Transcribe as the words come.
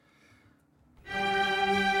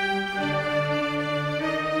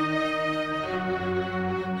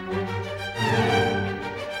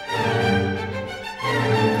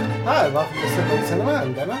Sibley Cinema.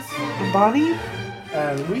 I'm Dennis. I'm Bonnie.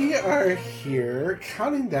 And we are here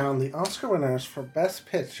counting down the Oscar winners for Best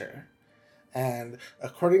Picture. And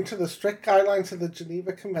according to the strict guidelines of the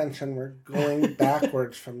Geneva Convention, we're going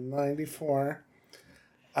backwards from 94.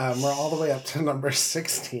 We're all the way up to number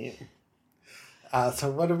 16.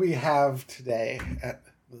 So what do we have today at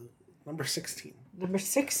number 16? Number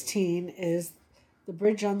 16 is The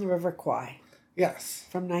Bridge on the River Kwai. Yes.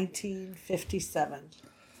 From 1957.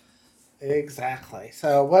 Exactly.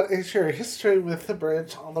 So what is your history with The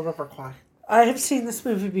Bridge on the River Kwai? I have seen this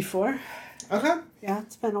movie before. Okay. Yeah,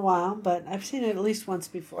 it's been a while, but I've seen it at least once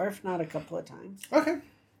before, if not a couple of times. Okay.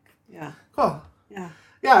 Yeah. Cool. Yeah.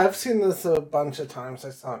 Yeah, I've seen this a bunch of times.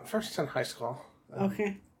 I saw it first in high school.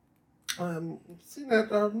 Okay. Seen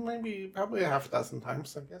it probably a half dozen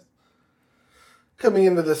times, I guess. Coming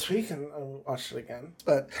into this week, and I'll watch it again.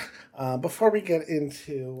 But before we get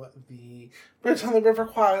into the Bridge on the River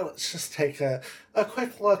Kwai, let's just take a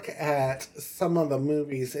quick look at some of the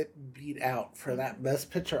movies it beat out for that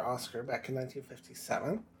Best Picture Oscar back in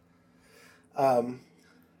 1957.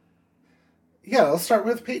 Let's start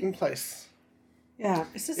with Peyton Place. Yeah.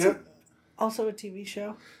 Is this also a TV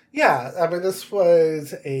show? Yeah, I mean, this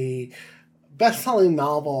was a best-selling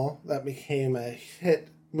novel that became a hit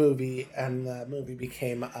movie, and the movie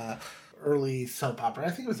became a early soap opera.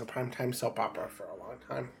 I think it was a primetime soap opera for a long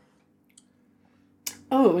time.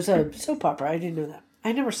 Oh, it was a soap opera. I didn't know that.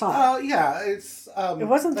 I never saw it. Yeah, it's... it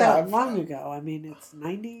wasn't that long ago. I mean, it's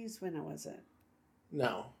 90s. When was it?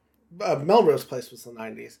 No. Melrose Place was the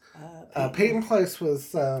 90s. Peyton Place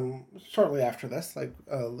was shortly after this, like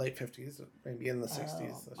late 50s, maybe in the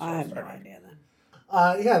 60s. I have no idea then.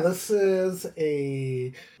 This is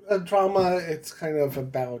a drama. It's kind of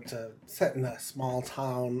about set in a small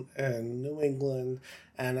town in New England,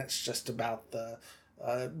 and it's just about the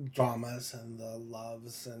dramas and the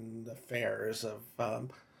loves and affairs of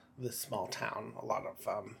this small town. A lot of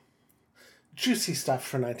juicy stuff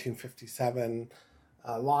for 1957.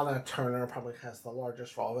 Lana Turner probably has the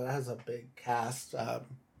largest role, but it has a big cast.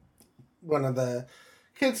 One of the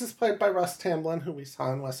kids is played by Russ Tamblyn, who we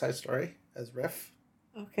saw in West Side Story as Riff.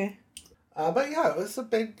 Okay. It was a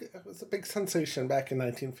big sensation back in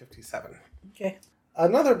 1957. Okay.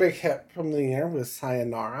 Another big hit from the year was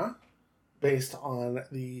Sayonara, based on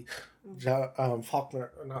the Mishner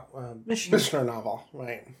novel,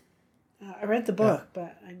 right? I read the book,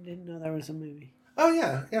 but I didn't know there was a movie. Oh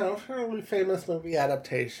yeah, a fairly famous movie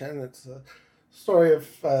adaptation. It's a story of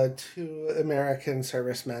two American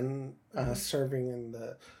servicemen serving in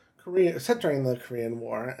during the Korean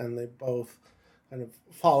War, and they both kind of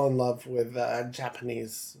fall in love with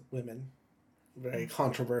Japanese women. Very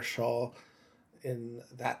controversial in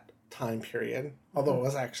that time period, although it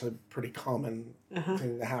was actually a pretty common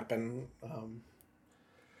thing to happen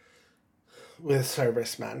with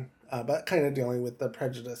servicemen. But kind of dealing with the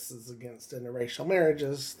prejudices against interracial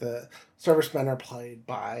marriages. The servicemen are played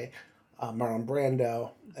by Marlon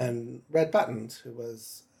Brando and Red Buttons, who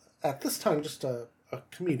was at this time just a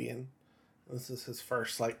comedian. This is his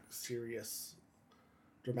first serious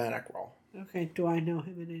dramatic role. Okay, do I know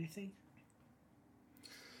him in anything?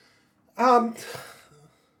 I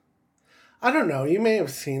don't know. You may have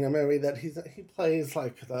seen a movie that he plays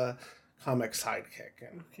the comic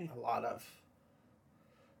sidekick in a lot of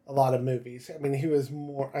movies. I mean, he was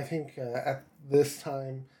more, I think, at this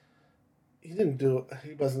time, he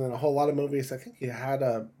wasn't in a whole lot of movies. I think he had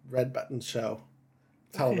a Red Button show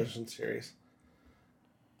television series.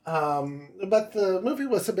 But the movie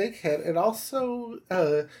was a big hit. It also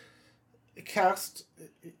cast,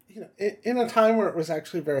 in a time where it was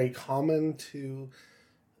actually very common to,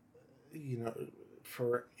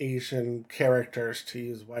 for Asian characters to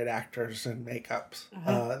use white actors in makeups.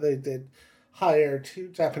 They did hire two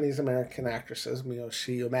Japanese American actresses,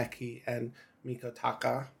 Miyoshi Umeki and Miko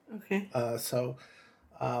Taka. Okay.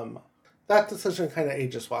 That decision kind of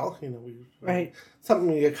ages well. Right.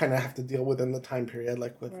 Something you kind of have to deal with in the time period,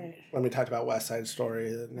 when we talked about West Side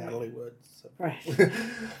Story, Natalie Wood.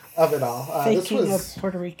 Of it all. Faking a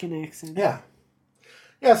Puerto Rican accent. Yeah.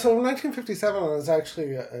 Yeah, so 1957 was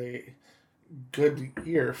actually a good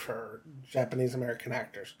year for Japanese American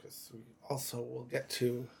actors, because we also will get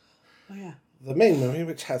to the main movie,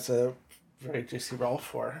 which has a very juicy role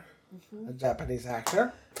for a Japanese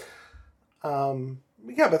actor.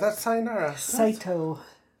 But that's Sayonara. Saito.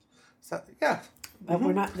 But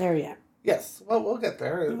we're not there yet. Yes, well, we'll get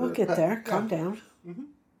there. We'll get there. Calm down.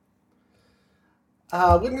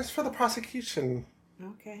 Witness for the Prosecution.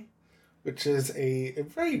 Okay. Which is a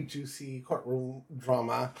very juicy courtroom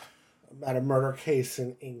drama about a murder case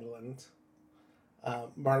in England.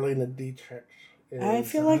 Marlene Dietrich I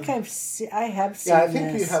feel like I have seen Yeah, I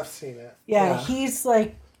think this. you have seen it. Yeah, he's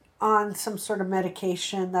like on some sort of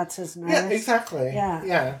medication. That's his nurse. Yeah, exactly.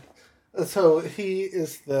 Yeah. So he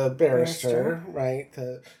is the barrister, right?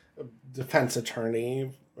 The defense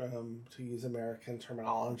attorney, to use American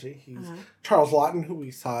terminology. He's Charles Lawton, who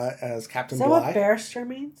we saw as Captain Bligh. Is that what barrister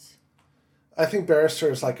means? I think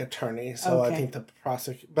barrister is like attorney, so I think the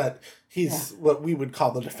prosecutor, but he's what we would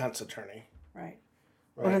call the defense attorney. Right.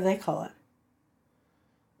 What do they call it?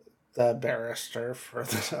 The barrister for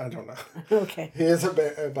the, I don't know. Okay. He is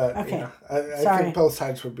but you know, I think both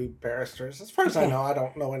sides would be barristers. As far as I know, I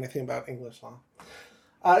don't know anything about English law.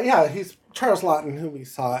 He's Charles Lawton, who we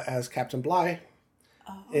saw as Captain Bligh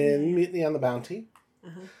in Mutiny on the Bounty.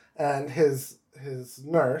 And his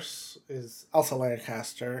nurse is Elsa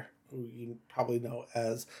Lancaster, who you probably know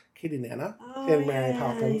as Katie Nana in Mary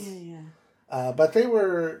Poppins. But they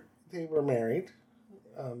were married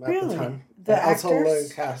at the time. The Elsa actors?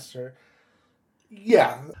 Lancaster.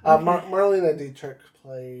 Yeah. Marlena Dietrich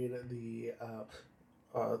played the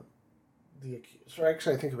accused. Or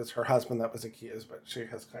actually, I think it was her husband that was accused, but she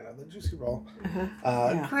has kind of the juicy role.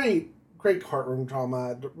 Great courtroom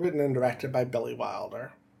drama, written and directed by Billy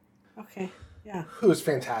Wilder. Okay, yeah. Who's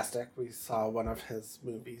fantastic. We saw one of his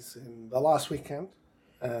movies in The Lost Weekend,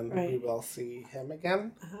 and we will see him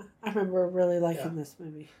again. I remember really liking this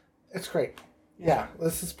movie. It's great. Yeah,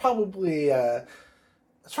 this is probably, as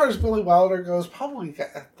far as Billy Wilder goes, probably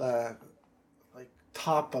at the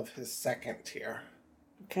top of his second tier.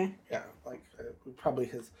 Okay. Yeah, probably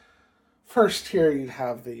his first tier. You'd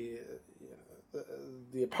have the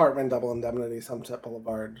Apartment, Double Indemnity, Sunset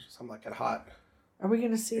Boulevard, Some Like It Hot. Are we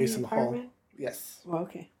going to see The Apartment? Yes. Well,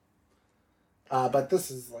 okay. But this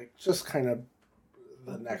is just kind of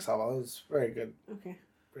the next level. It was very good. Okay.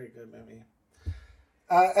 Very good movie.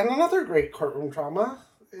 And another great courtroom drama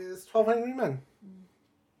is 12 Angry Men.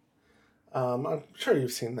 I'm sure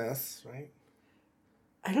you've seen this, right?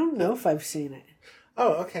 I don't know if I've seen it.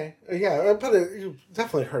 Oh, okay. Yeah, but you've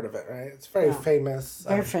definitely heard of it, right? It's very famous.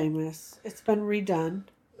 Very famous. It's been redone.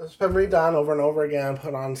 It's been redone over and over again,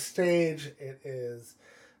 put on stage. It is,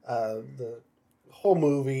 the whole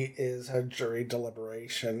movie is a jury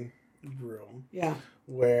deliberation room. Yeah.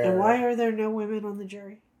 And why are there no women on the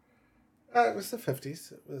jury? It was the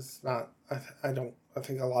 50s. It was not, I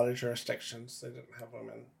think a lot of jurisdictions, they didn't have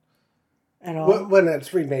women. At all? When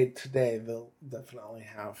it's remade today, they'll definitely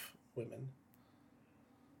have women.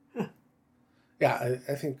 Huh. Yeah,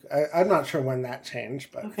 I think, I'm not sure when that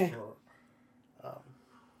changed, but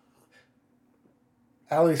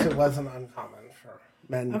at least it wasn't uncommon for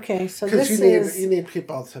men. Okay, so this is... you need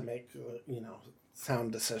people to make,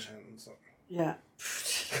 sound decisions. Yeah.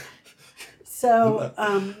 So,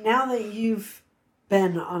 now that you've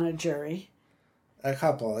been on a jury. A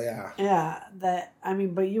couple, yeah. Yeah,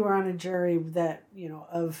 but you were on a jury that,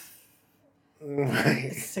 of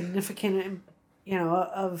significant,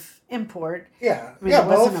 of import. Yeah. I mean, it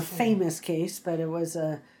wasn't a famous case, but it was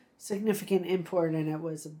a significant import, and it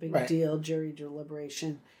was a big deal, jury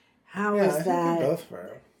deliberation. How is that? Both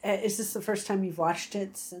were. Is this the first time you've watched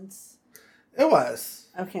it since? It was.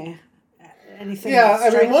 Okay. Anything? Yeah, I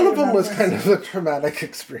mean, one of them was kind of a traumatic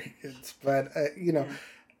experience, but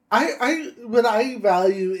I what I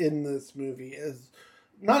value in this movie is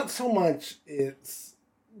not so much it's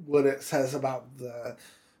what it says about the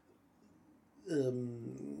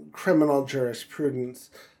criminal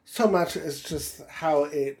jurisprudence, so much as just how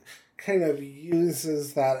it kind of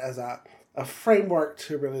uses that as a framework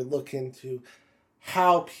to really look into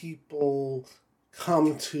how people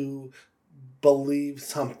come to believe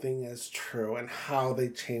something is true and how they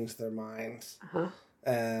change their minds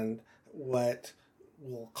and what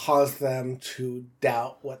will cause them to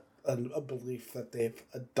doubt what a belief that they've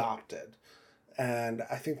adopted. And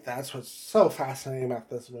I think that's what's so fascinating about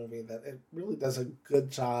this movie, that it really does a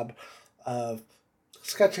good job of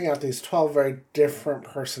sketching out these 12 very different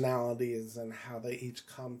personalities and how they each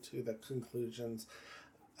come to the conclusions.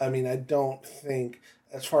 I mean, I don't think,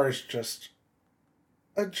 as far as just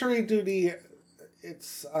a jury duty,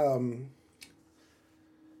 it's, I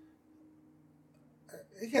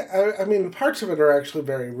mean, parts of it are actually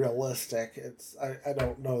very realistic. I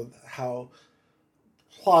don't know how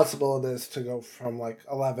plausible it is to go from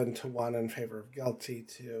 11 to 1 in favor of guilty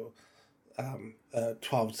to a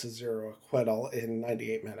 12-0 acquittal in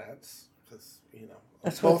 98 minutes. Because,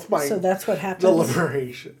 so that's what happens.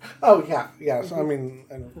 Deliberation. Oh, yeah. Yeah. So, I mean,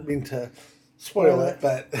 I don't mean to spoil it,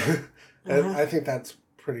 but I think that's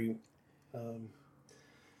pretty...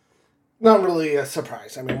 not really a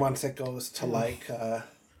surprise. I mean, once it goes to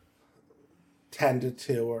 10 to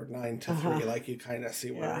 2 or 9 to 3. Like, you kind of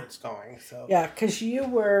see where it's going. So yeah, because you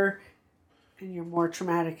were, in your more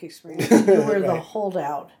traumatic experience, you were the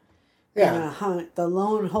holdout. Yeah. The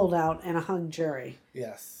lone holdout in a hung jury.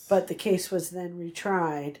 Yes. But the case was then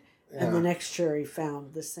retried, and the next jury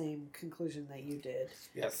found the same conclusion that you did.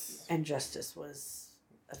 Yes. And justice was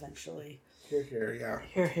eventually... Here,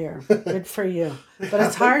 yeah. Here. Good for you. But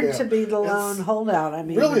it's hard to be the lone holdout. I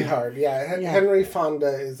mean, really hard, yeah. Henry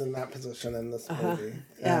Fonda is in that position in this movie.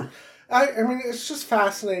 Yeah. I mean, it's just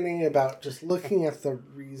fascinating about just looking at the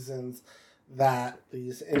reasons that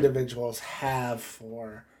these individuals have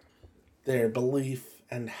for their belief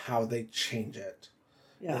and how they change it.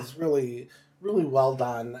 Yeah. It's really, really well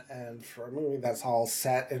done. And for a movie that's all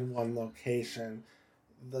set in one location,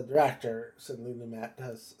 the director, Sidney Lumet,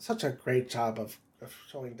 does such a great job of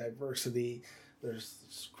showing diversity.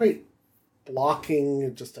 There's great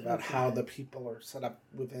blocking just about how the people are set up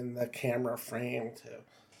within the camera frame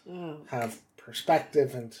to have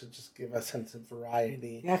perspective and to just give a sense of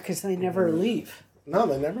variety. Yeah, because they never leave. No,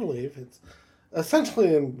 they never leave. It's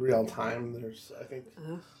essentially in real time. There's, I think,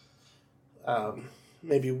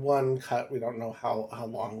 maybe one cut. We don't know how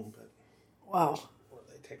long, but wow, where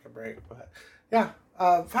they take a break. But yeah.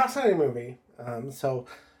 Fascinating movie. So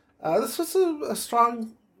this was a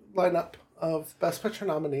strong lineup of Best Picture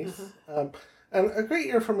nominees. And a great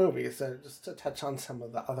year for movies. Just to touch on some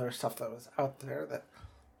of the other stuff that was out there that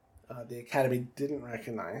the Academy didn't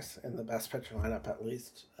recognize in the Best Picture lineup, at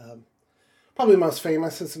least. Probably most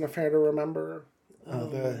famous is An Affair to Remember.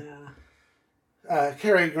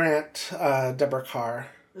 Cary Grant, Deborah Carr,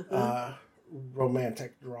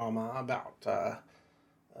 romantic drama about...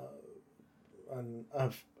 an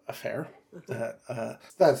affair.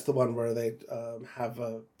 That's the one where they have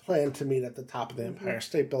a plan to meet at the top of the Empire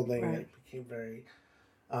State Building. Right. It became very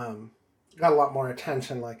got a lot more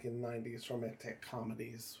attention, like in 90s romantic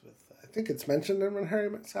comedies. With I think it's mentioned in When Harry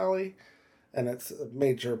Met Sally, and it's a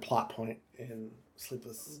major plot point in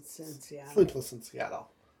Sleepless in Seattle.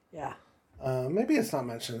 Yeah. Maybe it's not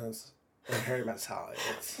mentioned as When Harry Met Sally.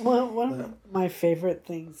 One of my favorite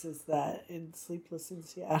things is that in Sleepless in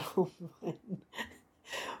Seattle,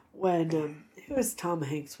 when who is Tom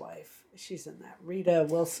Hanks' wife? She's in that. Rita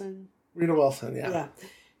Wilson, yeah. Yeah.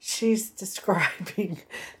 She's describing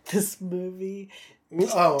this movie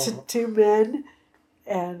to two men,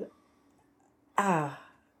 and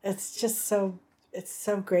it's just it's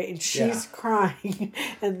so great. And she's crying,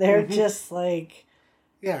 and they're just like...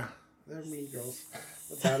 Yeah, they're mean girls.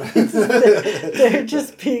 They're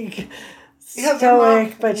just being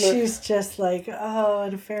stoic, but she's just like,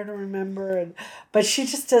 An Affair to Remember, but she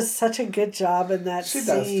just does such a good job in that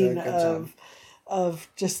scene of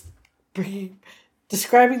just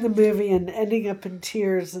describing the movie and ending up in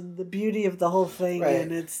tears and the beauty of the whole thing,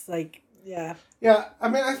 and it's like, yeah. I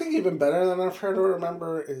mean, I think even better than An Affair to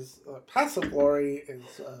Remember is Paths of Glory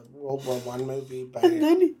is a World War I movie, and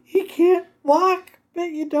then he can't walk,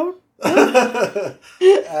 but you don't.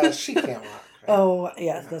 She can't walk. Right? Oh,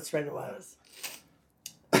 yeah, that's right, it was.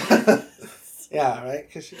 Yeah, right?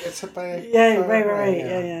 Because she gets hit by a car. Right.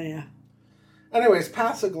 Yeah. Anyways,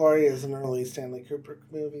 Paths of Glory is an early Stanley Kubrick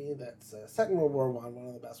movie that's set in World War I, one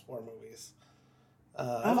of the best war movies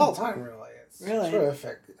of all time, really. It's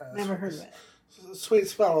terrific. Never heard of it. Sweet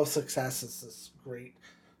Smell of Success is this great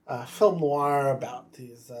film noir about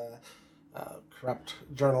these corrupt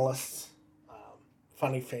journalists.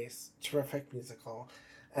 Funny face, terrific musical,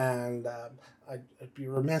 and I'd be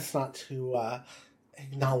remiss not to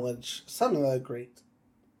acknowledge some of the great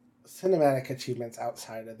cinematic achievements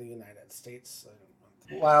outside of the United States.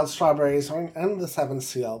 Wild Strawberries and The Seventh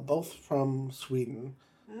Seal, both from Sweden.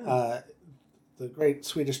 The great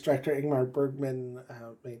Swedish director Ingmar Bergman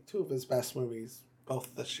made two of his best movies,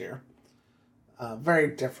 both this year.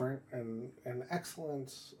 Very different and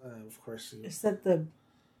excellent. Of course, is that the...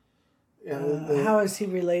 how is he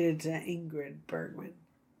related to Ingrid Bergman?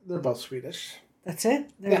 They're both Swedish. That's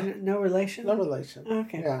it? They're no relation? No relation. Oh,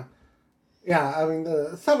 okay. Yeah, I mean,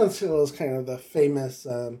 the Seventh Seal is kind of the famous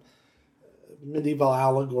medieval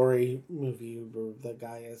allegory movie where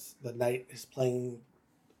the knight is playing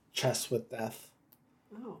chess with death.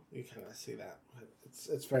 Oh. You kind of see that.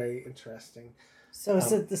 It's very interesting. So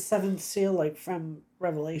is it the Seventh Seal, like from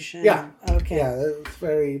Revelation? Yeah. Okay. Yeah, it's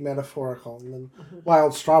very metaphorical. And then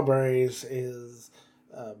Wild Strawberries is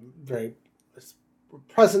very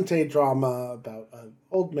present-day drama about an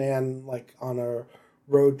old man like on a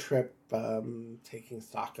road trip taking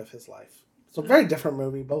stock of his life. So very different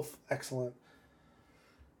movie, both excellent.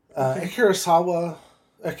 Akira Kurosawa,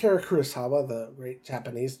 the great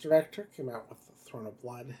Japanese director, came out with The Throne of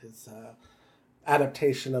Blood, his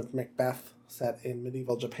adaptation of Macbeth set in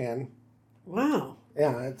medieval Japan. Wow.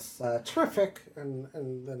 Yeah, it's terrific. And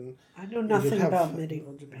then I know nothing about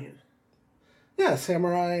medieval Japan. Yeah,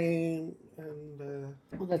 samurai and...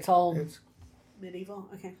 well, that's all medieval?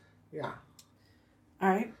 Okay. Yeah. All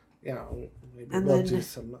right. Yeah, maybe we'll do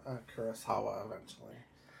some Kurosawa eventually.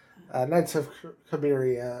 Knights of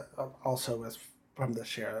Cabiria also is from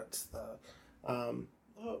this year. It's the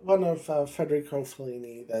one of Federico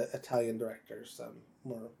Fellini, the Italian director's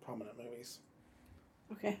more prominent movies.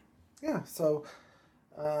 Okay. Yeah, so...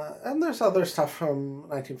 and there's other stuff from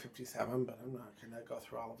 1957, but I'm not going to go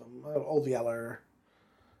through all of them. Old Yeller.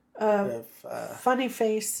 Funny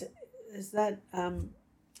Face, is that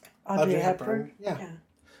Audrey Hepburn? Yeah.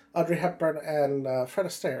 Audrey Hepburn and Fred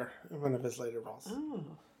Astaire in one of his later roles. Oh.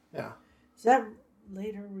 Yeah. Is that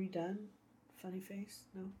later redone? Funny Face?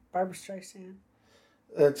 No? Barbra Streisand?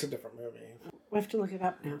 It's a different movie. We have to look it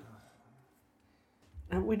up now.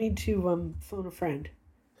 We need to phone a friend.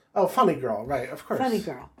 Oh, Funny Girl, right, of course. Funny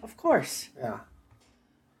Girl, of course. Yeah.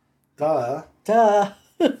 Duh. I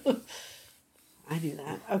knew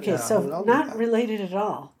that. Okay, so not related at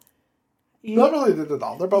all. Not related at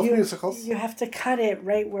all. They're both musicals. You have to cut it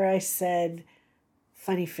right where I said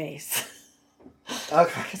Funny Face.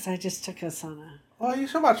 Okay. Because I just took us on a... Well, you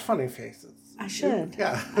should watch Funny Faces. I should.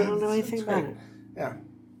 Yeah. I don't know anything about it. Yeah.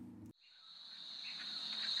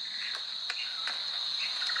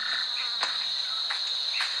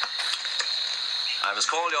 I must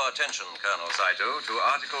call your attention, Colonel Saito, to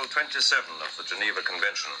Article 27 of the Geneva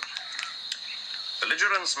Convention.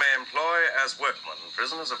 Belligerents may employ as workmen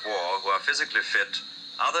prisoners of war who are physically fit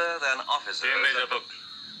other than officers... Give me the book.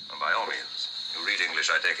 By all means. You read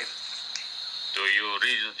English, I take it. Do you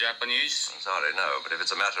read Japanese? I'm sorry, no, but if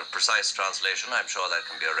it's a matter of precise translation, I'm sure that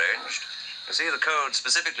can be arranged. You see, the code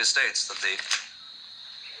specifically states that the...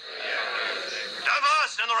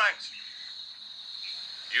 Diverse in the ranks!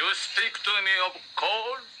 You speak to me of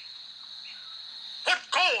code? What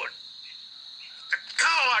code? The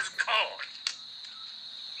coward's code.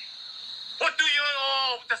 What do you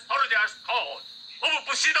know of the soldier's code? Of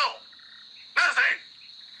Bushido? Nothing.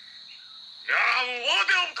 You have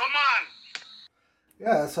order of command.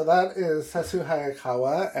 Yeah, so that is Sessue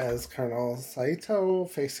Hayakawa as Colonel Saito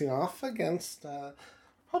facing off against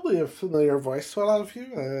probably a familiar voice to a lot of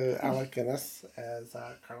you, Alec Guiness as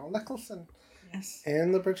Colonel Nicholson. Yes.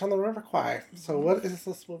 In The Bridge on the River Kwai. So what is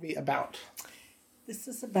this movie about? This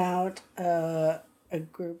is about a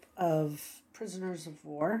group of prisoners of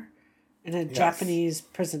war in a Japanese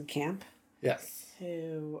prison camp. Yes.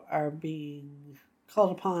 Who are being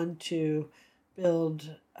called upon to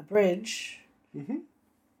build a bridge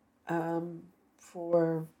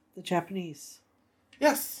for the Japanese.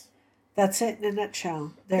 Yes. That's it in a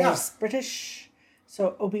nutshell. There's British.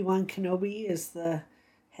 So Obi-Wan Kenobi is the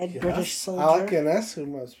head British soldier. Alec Guinness, who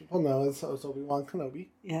most people know as Obi-Wan Kenobi.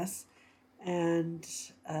 Yes. And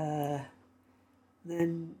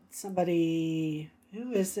then somebody,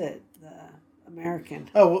 who is it? The American.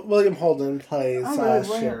 Oh, William Holden plays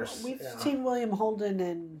Shears. We've seen William Holden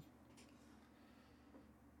in...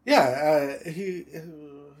 Yeah, we've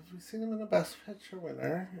seen him in a Best Picture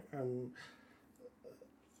winner.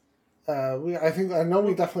 I know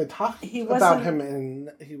we definitely talked about him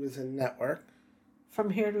he was in Network. From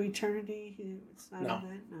Here to Eternity? It's not in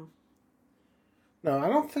that? No. No, I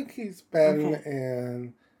don't think he's been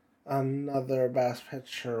in another Best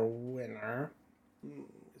Picture winner.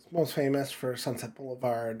 He's most famous for Sunset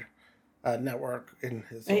Boulevard, Network in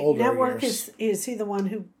his older Network years. Is he the one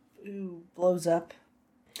who blows up?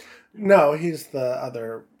 No, he's the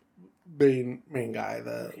other main guy.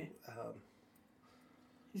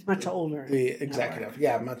 He's much older. The executive,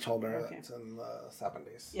 much older. That's in the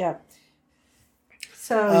 70s. Yeah.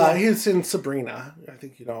 So he's in Sabrina. I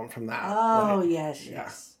think you know him from that. Oh, right?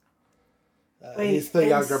 yes. He's the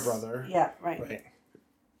younger brother. Yeah, right.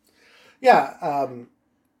 Yeah.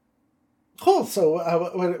 Cool. So,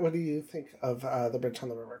 what do you think of The Bridge on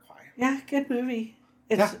the River Kwai? Yeah, good movie.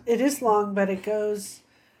 It is long, but it goes.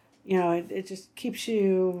 It just keeps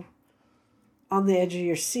you on the edge of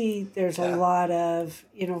your seat. There's a lot of,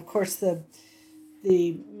 of course, the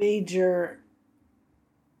major.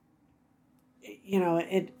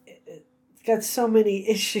 It's got so many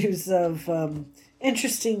issues of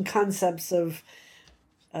interesting concepts of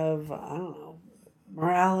I don't know,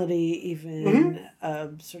 morality, even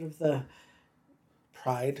sort of the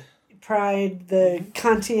pride, the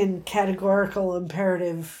Kantian categorical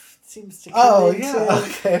imperative seems to come into. Oh, yeah.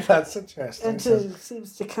 Okay, that's interesting.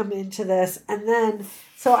 Seems to come into this. And then,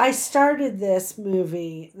 so I started this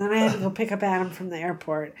movie, and then I had to go pick up Adam from the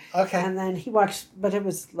airport. Okay. And then he watched, but it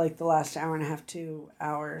was like the last hour and a half, 2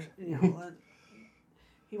 hours.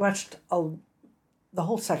 He watched the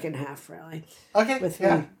whole second half, really. Okay, with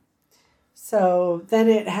me. So then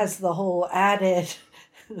it has the whole added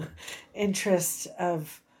interest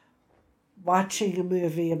of watching a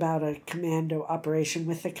movie about a commando operation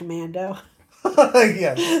with a commando.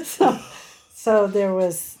 Yes. So there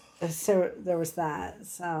was that.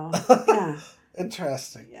 So yeah.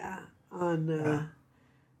 Interesting. Yeah. On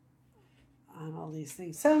all these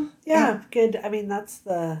things. So yeah, good. I mean, there's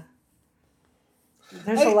a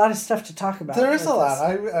lot of stuff to talk about. There is a lot.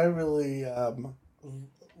 I really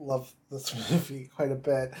love this movie quite a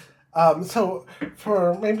bit. So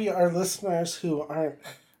for maybe our listeners who aren't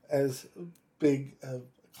as big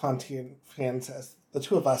Kantian fans as the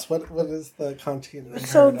two of us, what is the Kantian?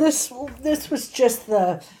 So this was just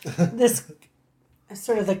this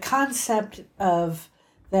sort of the concept of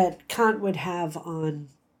that Kant would have on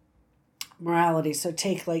morality. So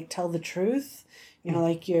take like tell the truth,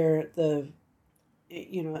 like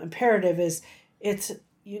imperative is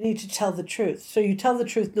you need to tell the truth. So you tell the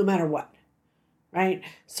truth no matter what, right?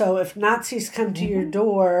 So if Nazis come to your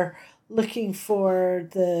door looking for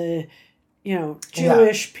the,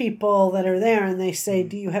 Jewish people that are there and they say,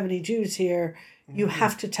 do you have any Jews here? You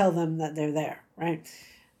have to tell them that they're there, right?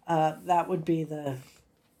 That would be a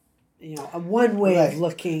one way of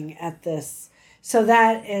looking at this. So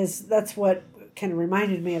that's what kind of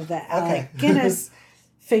reminded me of the Alec Guiness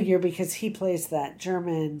figure, because he plays that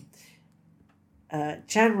German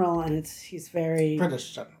general, and he's very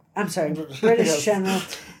British general. I'm sorry, British general,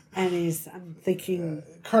 and I'm thinking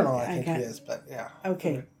colonel. I think he is, but yeah.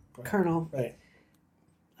 Okay, right. Colonel. Right.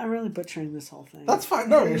 I'm really butchering this whole thing. That's fine.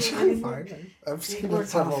 No, you're fine. I've seen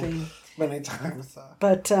it many times.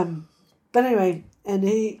 But anyway, and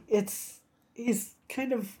he's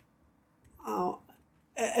kind of,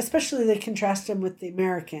 especially they contrast him with the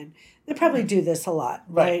American. They probably do this a lot,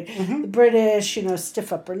 right? Mm-hmm. The British,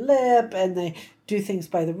 stiff upper lip, and they do things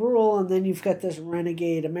by the rule, and then you've got this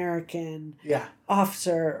renegade American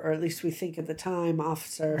officer, or at least we think at the time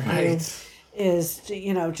officer, who is,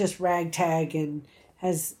 just ragtag and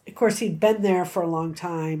has, of course, he'd been there for a long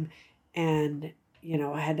time and,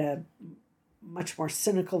 had a much more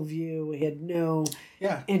cynical view. He had no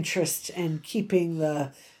interest in keeping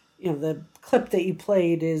the clip that you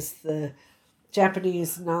played is the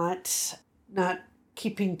Japanese not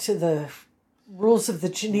keeping to the rules of the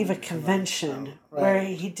Geneva Convention, where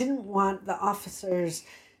he didn't want the officers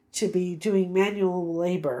to be doing manual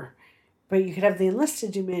labor, but you could have the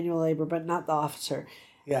enlisted do manual labor, but not the officer.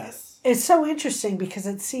 Yes. It's so interesting because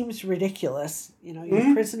it seems ridiculous.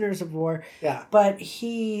 You're prisoners of war. Yeah. But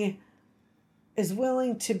he is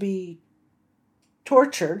willing to be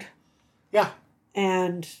tortured. Yeah.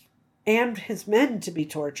 And his men to be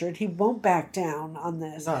tortured. He won't back down on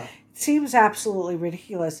this. No. It seems absolutely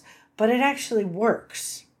ridiculous, but it actually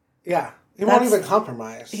works. Yeah. He won't even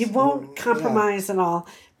compromise. He won't compromise at all.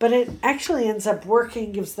 But it actually ends up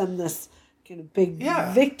working, gives them this kind of big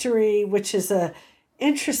victory, which is a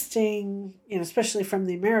interesting, especially from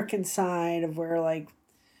the American side of where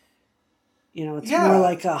it's more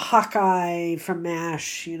like a Hawkeye from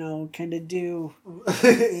MASH, kind of do.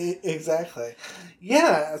 Exactly.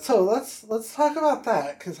 Yeah. So let's talk about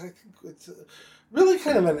that, because I think it's really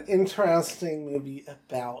kind of an interesting movie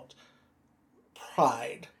about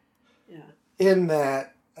pride. Yeah. In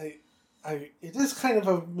that it is kind of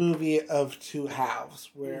a movie of two halves,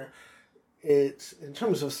 where it's, in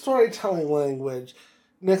terms of storytelling language,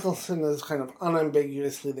 Nicholson is kind of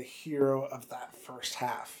unambiguously the hero of that first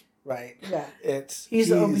half, right? Yeah.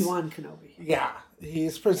 He's Obi-Wan Kenobi. Yeah.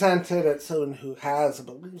 He's presented as someone who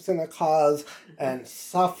believes in a cause and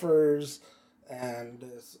suffers and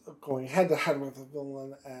is going head to head with the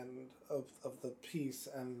villain and of the piece,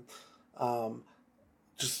 and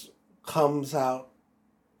just comes out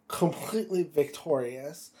completely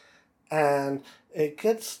victorious. And it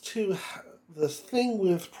gets to this thing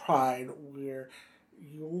with pride where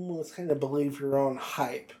you almost kind of believe your own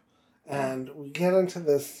hype. And we get into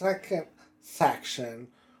the second section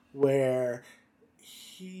where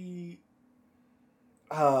he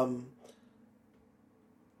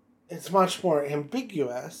it's much more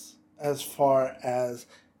ambiguous as far as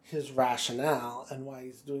his rationale and why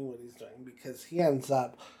he's doing what he's doing, because he ends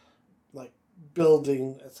up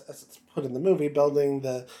building, as it's put in the movie, building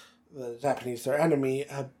the Japanese, their enemy,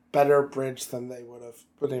 a better bridge than they would have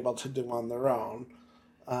been able to do on their own.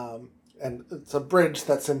 and it's a bridge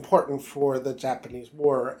that's important for the Japanese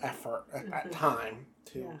war effort at that time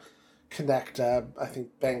to connect, I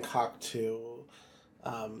think, Bangkok to,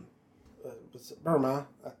 was it Burma,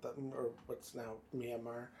 or what's now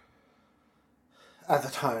Myanmar, at the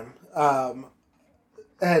time.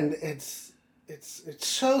 And it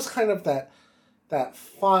shows kind of that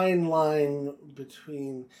fine line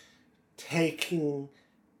between taking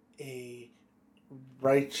a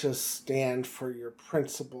righteous stand for your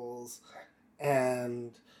principles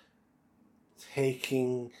and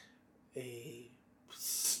taking a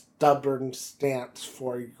stubborn stance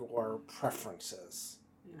for your preferences.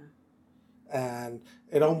 Yeah. And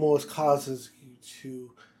it almost causes you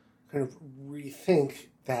to kind of rethink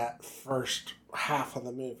that first half of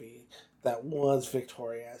the movie that was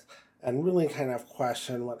Victoria's and really kind of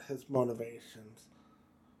question what his motivations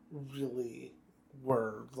really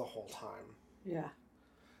were the whole time. Yeah.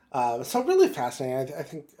 So really fascinating. I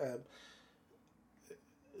think Colonel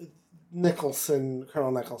Nicholson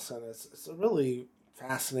is a really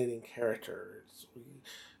fascinating character. We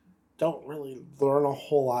don't really learn a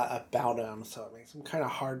whole lot about him, so it makes him kind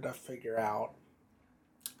of hard to figure out.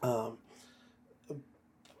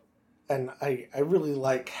 And I really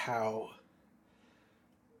like how,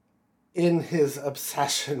 in his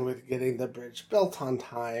obsession with getting the bridge built on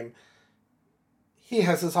time, he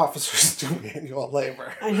has his officers do manual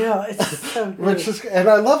labor. I know, it's so good. And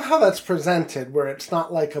I love how that's presented, where it's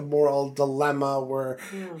not like a moral dilemma where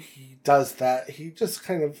he does that. He just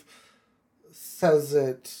kind of says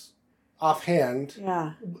it offhand.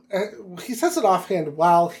 Yeah. He says it offhand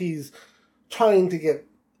while he's trying to get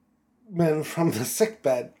men from the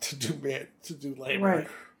sickbed to do labor.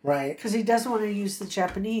 Right. Because he doesn't want to use the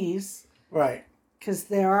Japanese. Right. Because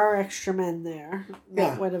there are extra men there.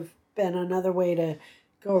 That would have been another way to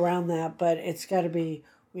go around that, but it's got to be,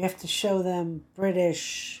 we have to show them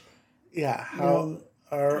British. Yeah, how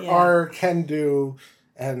our can do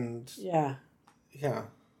and... Yeah. Yeah.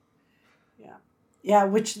 Yeah. Yeah,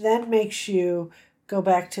 which then makes you go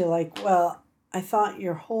back to like, well, I thought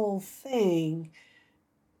your whole thing,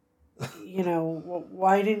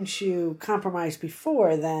 why didn't you compromise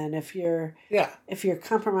before then? If you're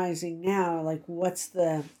compromising now, like what's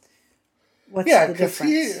the difference?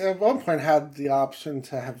 He at one point had the option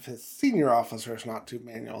to have his senior officers not do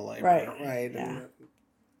manual labor, right? Yeah. And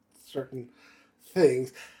certain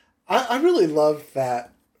things. I really love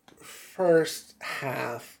that first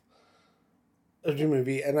half of the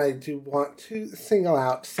movie, and I do want to single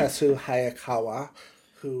out Sessue Hayakawa,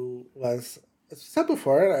 who was, as I said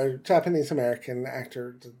before, a Japanese-American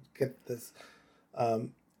actor to get this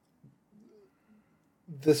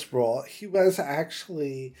this role. He was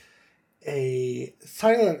actually a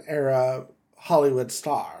silent era Hollywood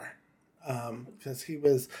star, because he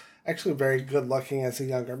was actually very good looking as a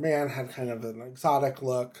younger man, had kind of an exotic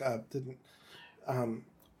look, didn't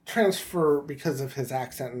transfer because of his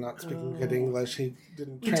accent and not speaking good English. He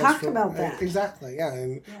didn't transfer. We talked about that. Exactly,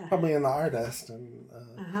 and probably in The Artist and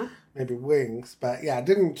maybe Wings, but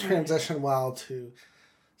didn't transition well to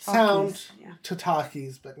sound to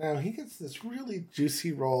talkies, but now he gets this really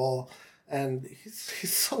juicy role, and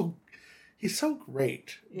he's so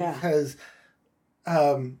great because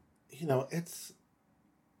it's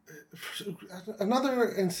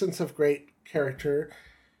another instance of great character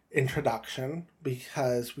introduction,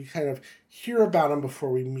 because we kind of hear about him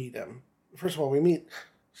before we meet him. First of all, we meet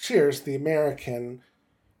Shears, the American,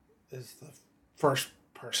 is the first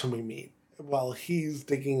person we meet while he's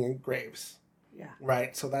digging in graves. Yeah.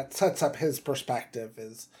 Right. So that sets up his perspective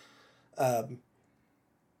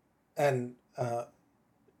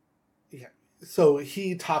so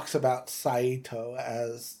he talks about Saito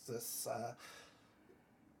as this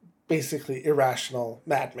basically irrational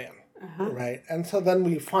madman, right? And so then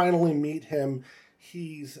we finally meet him.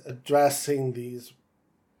 He's addressing these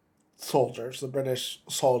soldiers, the British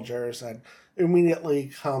soldiers, and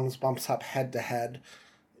immediately bumps up head to head.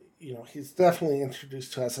 He's definitely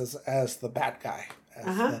introduced to us as the bad guy.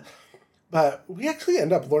 But we actually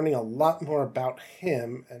end up learning a lot more about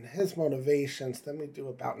him and his motivations than we do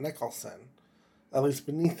about Nicholson. At least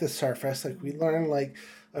beneath the surface. Like, we learn,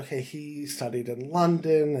 he studied in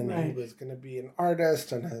London, and he was going to be an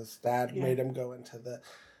artist, and his dad made him go into the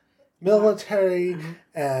military,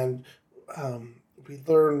 and we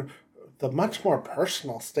learn the much more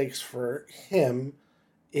personal stakes for him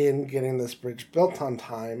in getting this bridge built on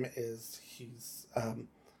time is he's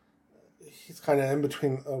kind of in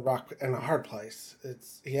between a rock and a hard place.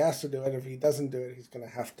 He has to do it. If he doesn't do it, he's going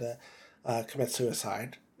to have to commit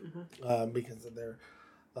suicide. Because of their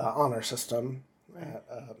honor system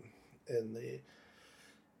in the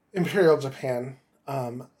Imperial Japan.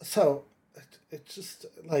 So it just,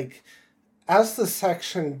 like, as the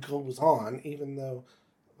section goes on, even though,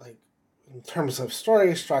 like, in terms of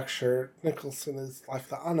story structure, Nicholson is like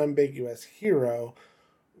the unambiguous hero,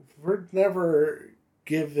 we're never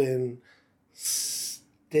given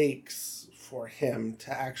stakes for him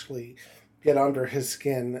to actually get under his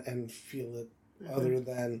skin and feel it other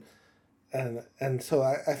than, and so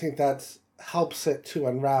I think that helps it to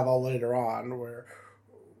unravel later on, where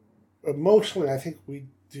emotionally I think we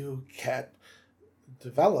do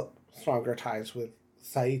develop stronger ties with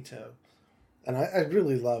Saito. And I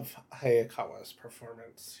really love Hayakawa's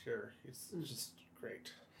performance here. He's just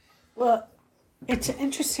great. Well, it's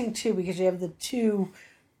interesting, too, because you have the two,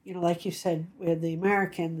 like you said, we had the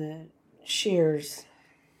American, the Shears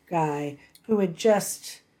guy, who had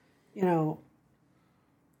just, there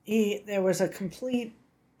was a complete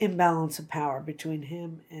imbalance of power between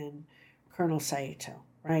him and Colonel Saito,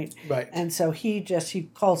 right? Right. And so he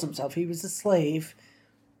calls himself, he was a slave.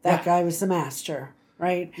 That guy was the master.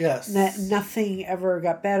 Right? Yes. Nothing ever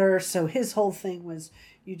got better. So his whole thing was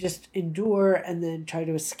you just endure and then try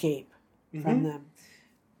to escape from them.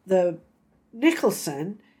 The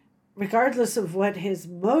Nicholson, regardless of what his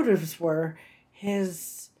motives were,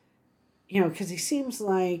 because he seems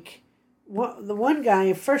like the one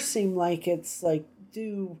guy first seemed like it's like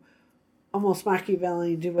do almost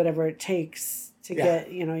Machiavellian, do whatever it takes to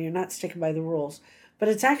get, you're not sticking by the rules. But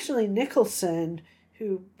it's actually Nicholson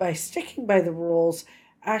who, by sticking by the rules,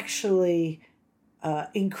 actually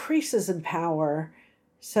increases in power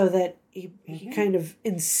so that he kind of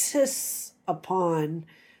insists upon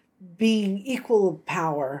being equal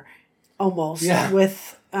power almost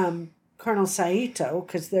with Colonel Saito,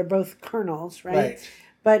 because they're both colonels, right?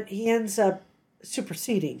 But he ends up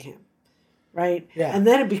superseding him, right? Yeah. And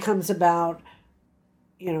then it becomes about,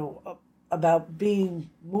 about being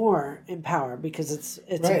more in power, because it's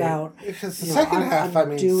about, because the second half,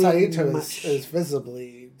 Saito is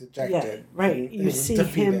visibly dejected. Yeah, right. You see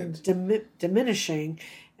defeated. Him diminishing,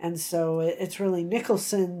 and so it's really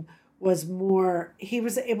Nicholson was more. He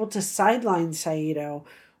was able to sideline Saito,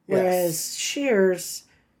 whereas Shears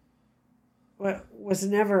was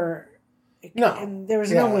never. No, and there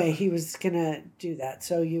was no way he was gonna do that.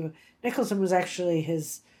 So Nicholson was actually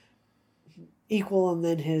his equal, and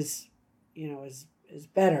then his. Is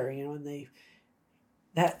better, and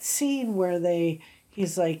that scene where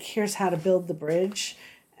he's like, here's how to build the bridge,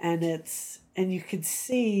 and you could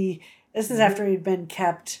see this is after he'd been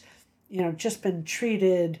kept, just been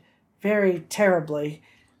treated very terribly.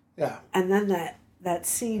 Yeah. And then that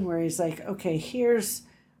scene where he's like, okay, here's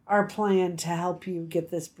our plan to help you get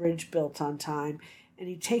this bridge built on time. And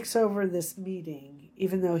he takes over this meeting,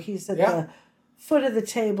 even though he's at the foot of the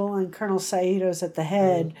table and Colonel Saito's at the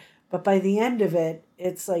head. But by the end of it,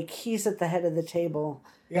 it's like he's at the head of the table.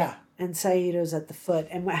 Yeah. And Saito's at the foot.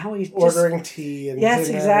 And how he's ordering tea and yes,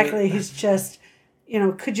 dinner. Exactly. He's just,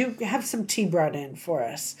 could you have some tea brought in for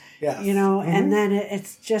us? Yes. And then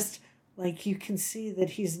it's just like you can see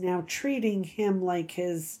that he's now treating him like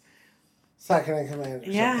his second in command.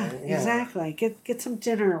 Yeah, exactly. Get some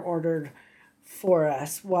dinner ordered for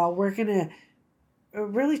us while we're gonna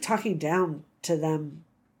really talking down to them.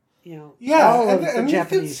 All of the and you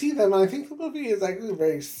Japanese. can see them. I think the movie is actually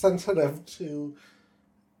very sensitive to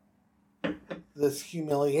this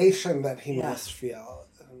humiliation that he must feel.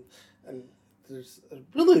 And there's a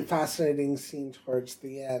really fascinating scene towards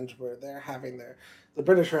the end where the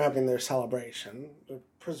British are having their celebration. They're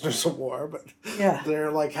prisoners of war, but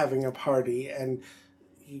they're like having a party, and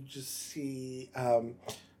you just see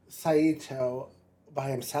Saito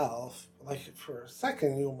by himself. Like, for a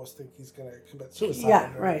second, you almost think he's going to commit suicide.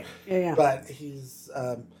 Yeah, right. Yeah. But he's,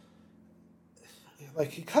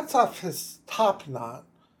 he cuts off his top knot,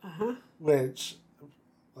 which,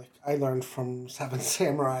 I learned from Seven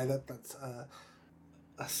Samurai that's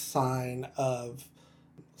a sign of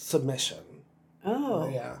submission. Oh.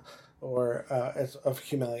 Yeah. Or of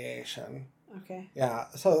humiliation. Okay. Yeah,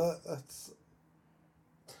 so that's...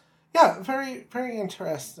 Yeah, very, very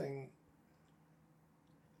interesting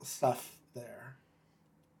stuff there.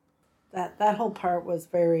 That whole part was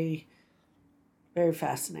very, very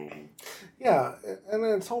fascinating. Yeah, and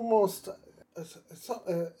it's almost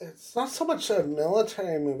it's not so much a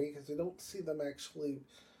military movie because you don't see them actually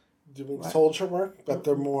doing soldier work, but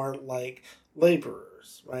they're more like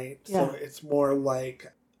laborers, right? Yeah. So it's more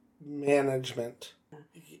like management.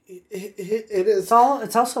 It is.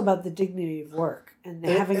 It's also about the dignity of work and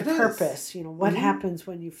having purpose. What happens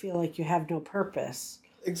when you feel like you have no purpose?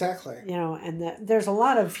 Exactly. And there's a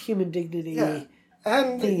lot of human dignity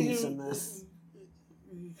themes in this.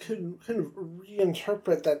 You can kind of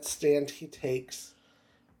reinterpret that stand he takes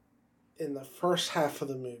in the first half of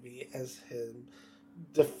the movie as him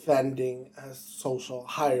defending a social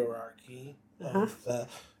hierarchy of the,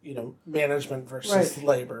 management versus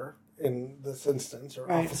labor in this instance,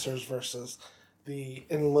 or officers versus the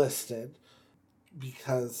enlisted,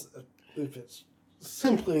 because if it's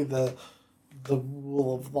simply the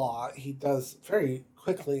rule of law, he does very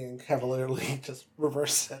quickly and cavalierly just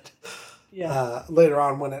reverse it later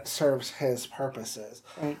on when it serves his purposes.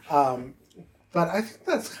 Right. But I think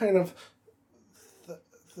that's kind of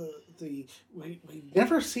we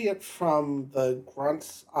never see it from the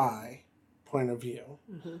grunt's eye point of view,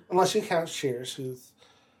 unless you count Shears, who's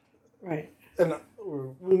and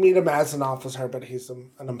we meet him as an officer, but he's an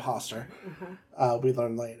imposter. We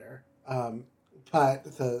learn later. But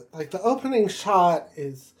the opening shot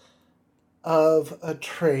is of a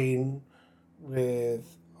train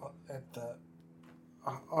with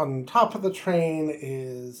on top of the train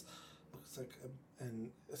looks like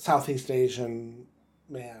a Southeast Asian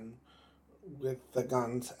man with the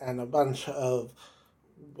guns and a bunch of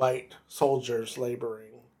white soldiers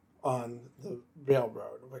laboring on the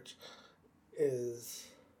railroad, which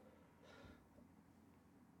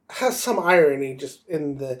has some irony just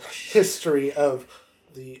in the history of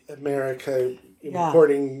the America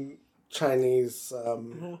importing Chinese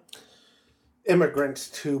immigrants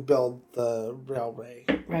to build the railway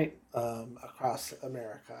across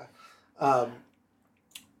America.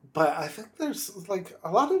 But I think there's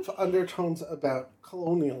a lot of undertones about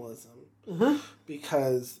colonialism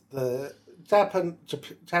because the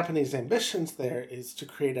Japanese ambitions there is to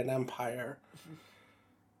create an empire.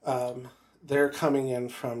 They're coming in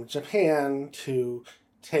from Japan to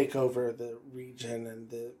take over the region, and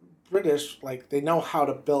the British, they know how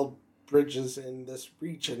to build bridges in this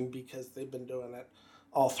region because they've been doing it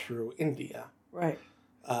all through India. Right.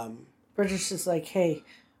 British is like, hey,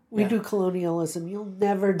 we do colonialism. You'll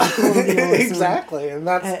never do colonialism. Exactly, and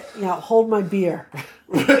that's hold my beer.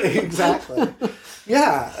 Exactly.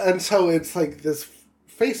 Yeah, and so it's this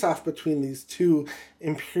face-off between these two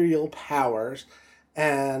imperial powers,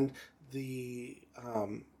 and the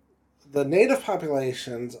native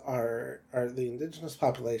populations are the indigenous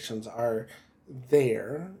populations are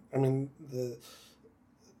there. I mean,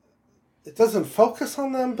 it doesn't focus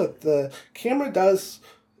on them, but the camera does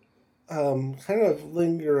kind of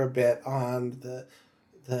linger a bit on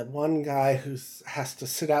the one guy who has to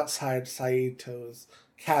sit outside Saito's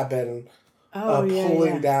cabin,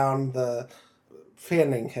 pulling down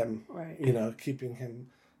fanning him, keeping him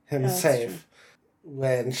safe. True.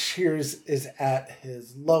 When Shears is at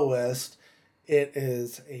his lowest, it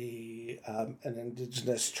is an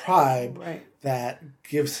indigenous tribe that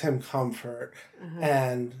gives him comfort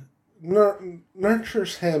and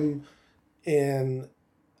nurtures him in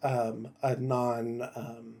a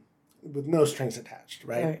non with no strings attached,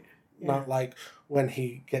 right? Not like when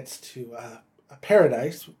he gets to a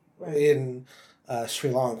paradise in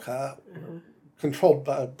Sri Lanka, controlled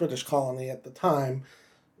by a British colony at the time,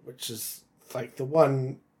 which is the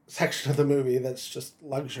one section of the movie that's just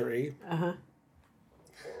luxury.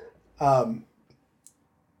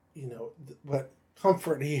 What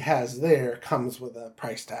comfort he has there comes with a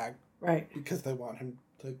price tag, right? Because they want him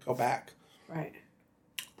to go back, right?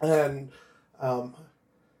 And so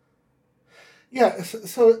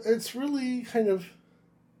it's really kind of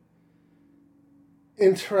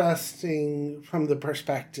interesting from the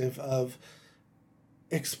perspective of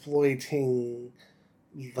exploiting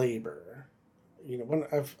labor. When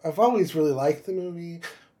I've always really liked the movie,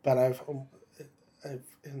 but I've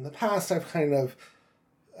in the past I've kind of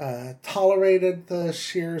tolerated the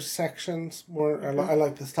Shears sections more. I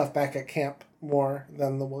like the stuff back at camp more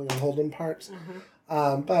than the William Holden parts.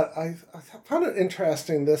 But I found it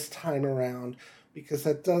interesting this time around because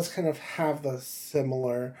that does kind of have the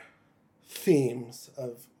similar themes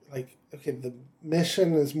of the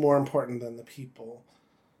mission is more important than the people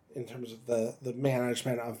in terms of the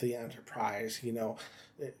management of the enterprise. You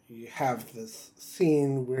have this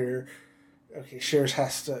scene where Shears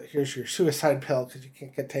here's your suicide pill because you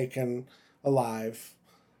can't get taken alive,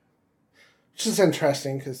 which is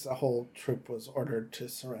interesting because the whole troop was ordered to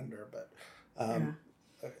surrender, but I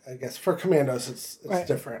guess for commandos it's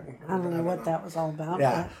different. I don't know what that was all about.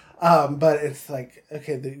 Yeah, but it's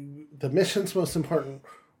the mission's most important.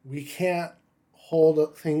 We can't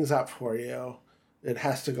hold things up for you. It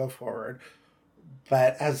has to go forward.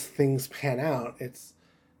 But as things pan out, it's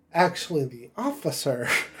actually the officer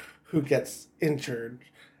who gets injured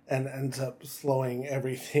and ends up slowing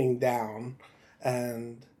everything down.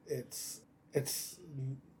 And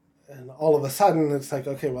and all of a sudden it's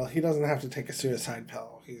he doesn't have to take a suicide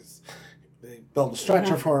pill. They build a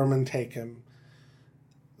stretcher for him and take him.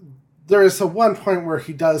 there is a one point where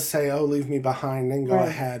he does say, "Oh, leave me behind and go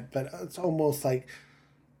ahead," but it's almost like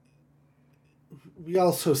we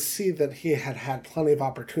also see that he had plenty of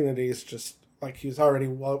opportunities, just like he was already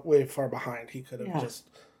way far behind. He could have just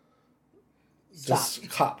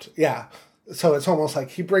copped. Yeah. So it's almost like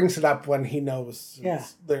he brings it up when he knows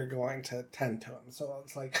they're going to tend to him. So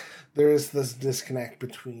it's like there is this disconnect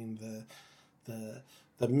between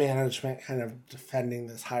the management kind of defending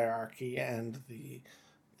this hierarchy and the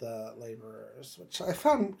laborers, which I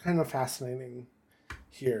found kind of fascinating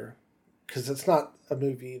here, because it's not a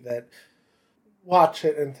movie that watch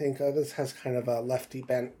it and think, oh, this has kind of a lefty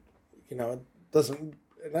bent.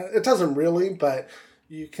 It doesn't really, but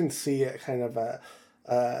you can see it kind of a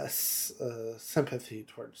sympathy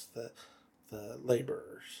towards the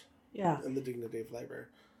laborers. Yeah. And the dignity of labor.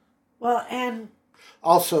 Well, and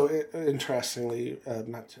also, interestingly,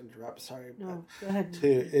 not to interrupt, sorry. No, go ahead.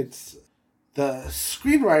 It's the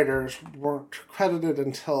screenwriters weren't credited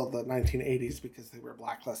until the 1980s because they were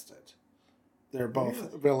blacklisted. They're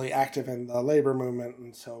both really active in the labor movement,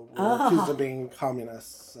 and so were accused of being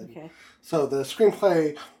communists. So the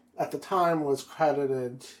screenplay at the time was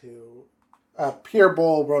credited to Pierre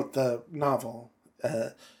Bol wrote the novel.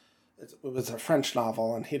 It was a French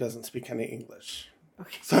novel, and he doesn't speak any English.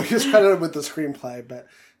 Okay. So he was credited with the screenplay, but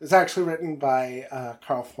it was actually written by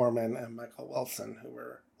Carl Foreman and Michael Wilson, who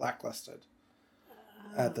were blacklisted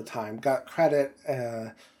at the time. Got credit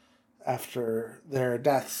after their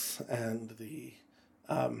deaths, and the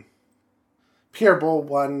Pierre Bol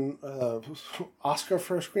won Oscar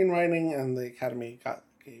for screenwriting, and the Academy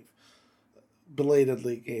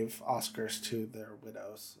belatedly gave Oscars to their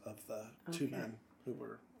widows of the two men who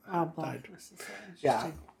were died. Yeah.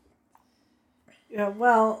 Yeah.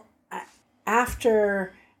 Well,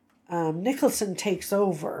 after Nicholson takes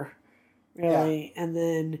over, really, and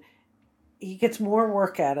then he gets more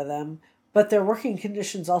work out of them, but their working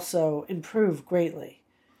conditions also improve greatly,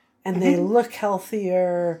 and they look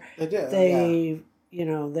healthier. They do. They,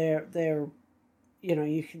 they're,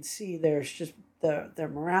 you can see there's just their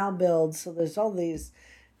morale builds. So there's all these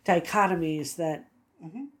dichotomies that,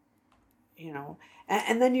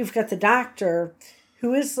 and then you've got the doctor,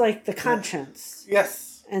 who is like the conscience.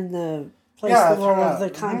 Yes. And plays the role of the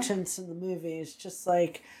conscience in the movie. It's just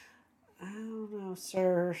like, I don't know,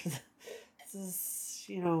 sir. This is,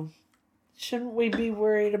 shouldn't we be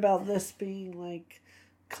worried about this being like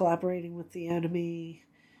collaborating with the enemy?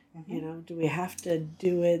 Do we have to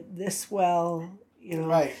do it this well?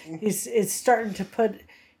 Right. It's starting to put,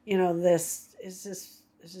 this is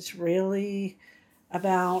this really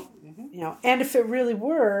about, and if it really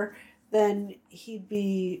were, then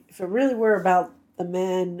if it really were about the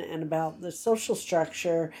men and about the social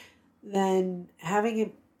structure, then having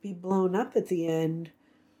it be blown up at the end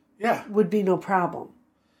would be no problem.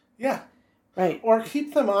 Yeah. Right. Or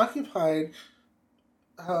keep them occupied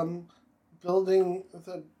building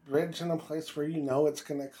the bridge in a place where it's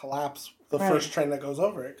going to collapse the first train that goes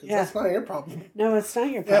over it, because that's not your problem. No, it's not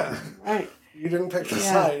your problem. Right. You didn't pick the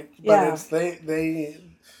site, but it's they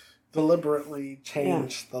deliberately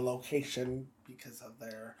changed the location because of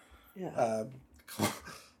their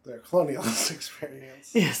colonialist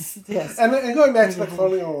experience. Yes. And going back to the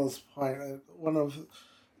colonialist point, one of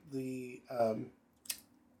the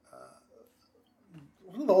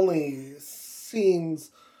only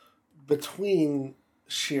scenes between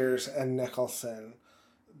Shears and Nicholson,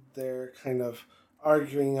 they're kind of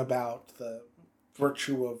arguing about the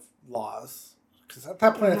virtue of laws. Because at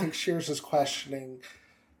that point, I think Shears is questioning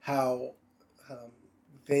how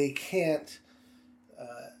they can't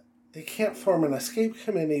form an escape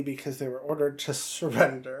committee because they were ordered to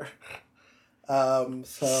surrender.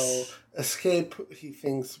 So escape, he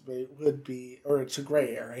thinks, would be, or it's a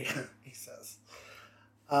gray area, he says.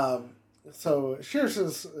 So Shears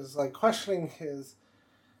is like questioning his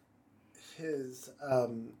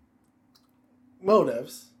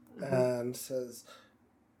motives, and says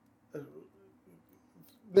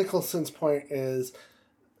Nicholson's point is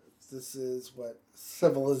this is what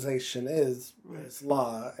civilization is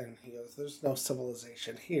law, and he goes, there's no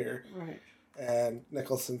civilization here. Right. And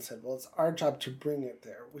Nicholson said, well, it's our job to bring it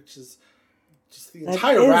there, which is just the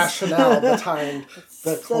entire rationale behind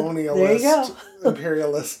the colonialist,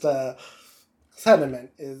 imperialist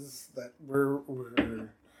sentiment, is that we're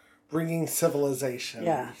bringing civilization.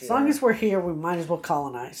 Yeah, as long as we're here, we might as well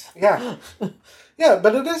colonize. Yeah. Yeah,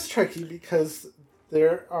 but it is tricky because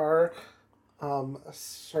there are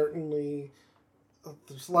certainly,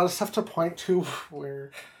 there's a lot of stuff to point to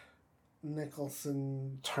where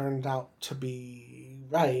Nicholson turned out to be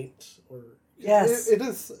right, or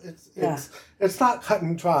it's not cut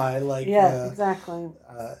and dry. Like exactly.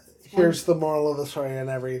 here's the moral of the story and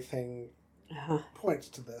everything points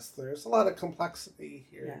to this. There's a lot of complexity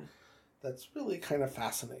here that's really kind of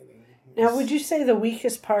fascinating. Now, would you say the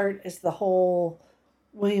weakest part is the whole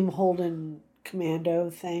William Holden commando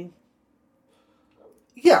thing?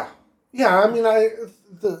 Yeah. I mean, I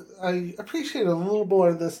appreciate it a little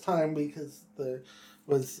more this time because there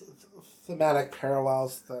was thematic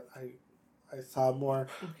parallels that I saw more.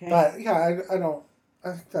 Okay. But yeah,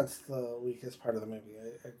 I think that's the weakest part of the movie.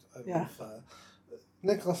 I love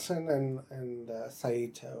Nicholson and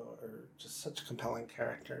Saito are just such compelling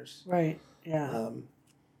characters. Right. Yeah.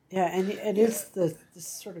 And it is this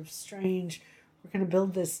sort of strange. We're going to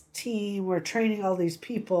build this team. We're training all these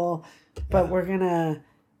people, but we're gonna.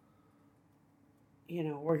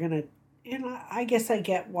 I guess I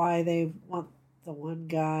get why they want the one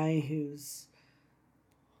guy who's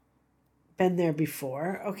been there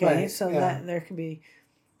before. Okay, right, so that there can be,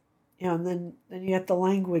 and then you get the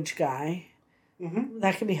language guy. Mm-hmm.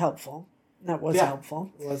 That can be helpful. That was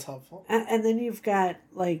helpful. It was helpful. And then you've got,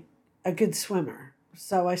 like, a good swimmer.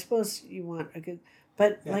 So I suppose you want a good...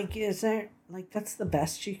 But, like, is there... Like, that's the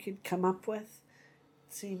best you could come up with?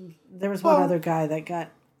 It seemed... There was one other guy that got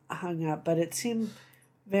hung up, but it seemed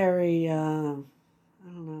very... I don't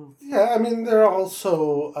know. Yeah, I mean, they're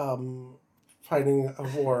also fighting a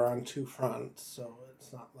war on two fronts, so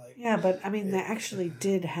it's not like... Yeah, but, I mean, they actually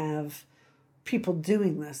did have people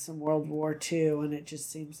doing this in World War II, and it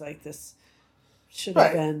just seems like this should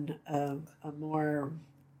have been a more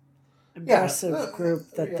impressive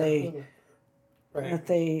group that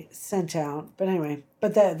they sent out. But anyway,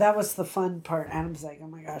 that was the fun part. Adam's like, oh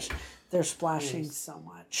my gosh, they're splashing so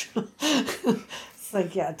much. It's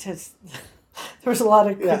like, there was a lot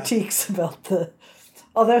of critiques about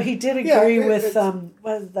although he did agree with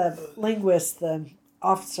the linguist, the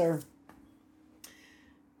officer,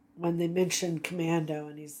 when they mentioned commando,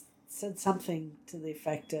 and he said something to the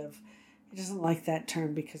effect of, he doesn't like that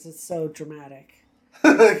term because it's so dramatic.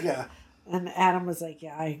 Yeah. And Adam was like,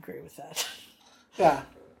 yeah, I agree with that. Yeah.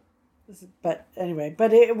 But anyway,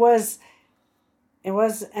 it was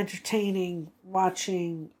entertaining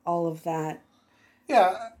watching all of that.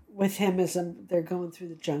 Yeah. With him as they're going through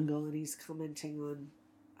the jungle and he's commenting on,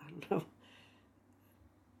 I don't know.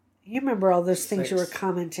 You remember all those things you were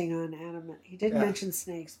commenting on, Adam. He didn't mention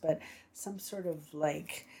snakes, but some sort of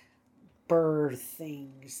like bird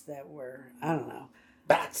things that were, I don't know.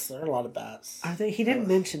 Bats. There are a lot of bats. Are they? He didn't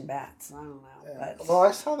mention bats. I don't know. Yeah. But, well,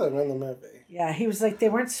 I saw them in the movie. Yeah, he was like, they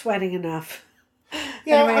weren't sweating enough.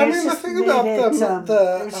 Yeah, anyway, I mean, the thing about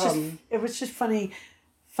them... it was just funny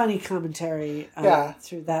commentary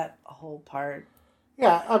through that whole part.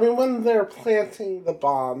 Yeah, I mean, when they're planting the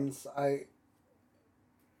bombs,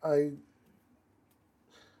 Adam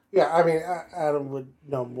would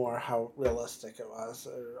know more how realistic it was.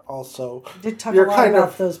 Also, did talk a lot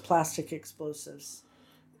about those plastic explosives.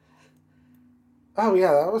 Oh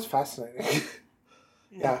yeah, that was fascinating.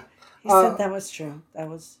 Yeah. He said that was true.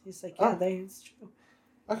 He's like, it's true.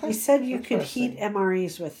 Okay. He said you could heat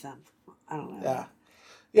MREs with them. I don't know. Yeah.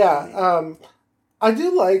 Yeah. I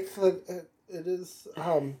do like that it is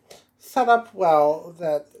set up well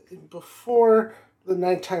that before the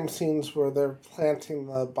nighttime scenes where they're planting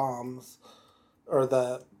the bombs or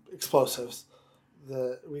the explosives,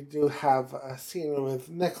 we do have a scene with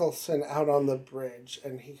Nicholson out on the bridge,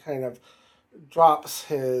 and he kind of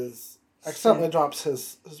accidentally drops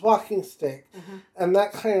his walking stick, and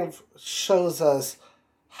that kind of shows us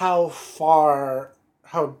how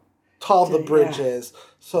tall the bridge is,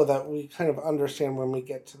 so that we kind of understand when we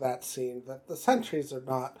get to that scene that the sentries are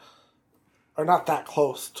not that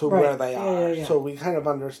close to where they are. So we kind of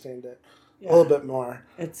understand it a little bit more.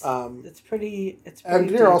 It's pretty.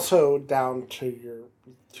 And you're also down to your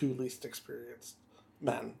two least experienced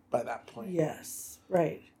men by that point. Yes,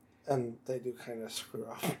 right. And they do kind of screw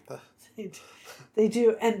off They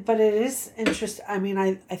do, but it is interesting. I mean,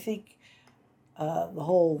 I think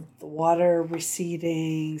the water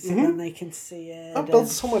receding, so then they can see it. It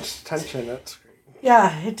builds so much tension. It's great.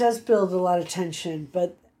 Yeah, it does build a lot of tension,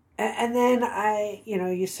 but. And then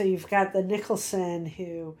you've got the Nicholson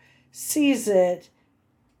who sees it,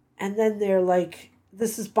 and then they're like,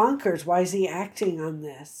 "This is bonkers. Why is he acting on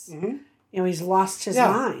this?" Mm-hmm. He's lost his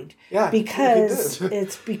mind because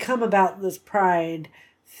it's become about this pride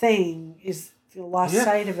thing. He's lost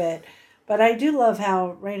sight of it. But I do love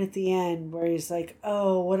how right at the end where he's like,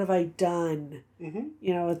 "Oh, what have I done?"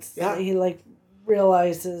 Mm-hmm. He like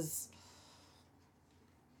realizes,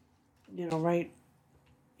 right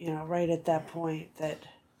at that point that...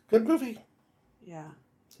 Good movie. Yeah.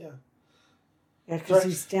 Yeah. Yeah, because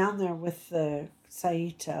he's down there with the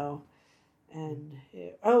Saito, And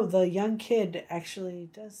the young kid actually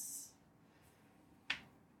does.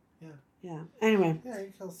 Yeah. Yeah. Anyway. Yeah,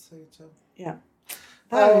 he kills Saito. Yeah.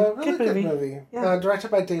 Really good movie. Yeah.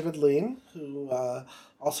 Directed by David Lean, who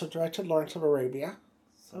also directed Lawrence of Arabia.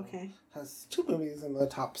 So okay. Has 2 movies in the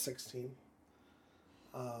top 16.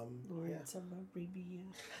 Lawrence of Arabia.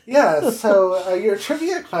 Yeah, so your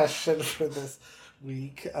trivia question for this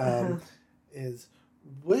week is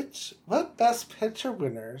what Best Picture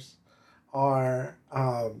winners are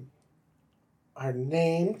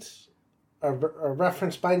named are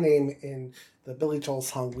referenced by name in the Billy Joel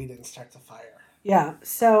song "We Didn't Start the Fire"? Yeah,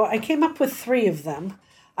 so I came up with 3 of them.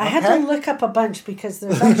 I had to look up a bunch because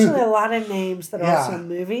there's actually a lot of names that are also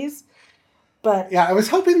movies. But yeah, I was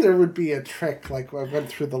hoping there would be a trick, like I went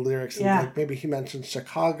through the lyrics and like maybe he mentioned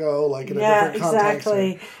Chicago, like in a different context. Yeah,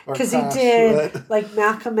 exactly. Because he did like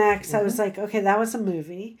Malcolm X. I was like, okay, that was a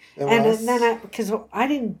movie, and then I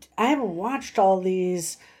haven't watched all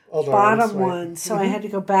these bottom ones, so I had to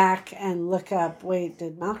go back and look up. Wait,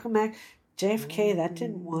 did Malcolm X, JFK? That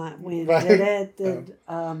didn't win, did it? Did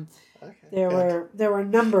there were a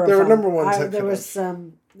number of them. There were number ones.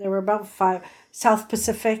 There were about 5. South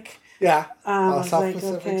Pacific. Yeah. I was like,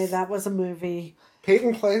 okay, that was a movie.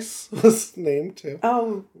 Peyton Place was named too.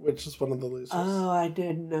 Oh. Which is one of the losers. Oh, I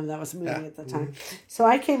didn't know that was a movie at the time. So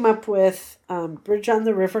I came up with Bridge on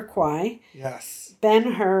the River Kwai. Yes.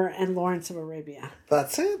 Ben-Hur and Lawrence of Arabia.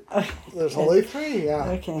 That's it. Okay. There's only 3, yeah.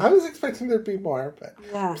 Okay. I was expecting there'd be more, but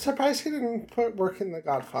I'm surprised he didn't put work in The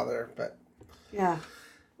Godfather, but... Yeah.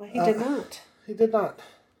 Well, he did not. He did not.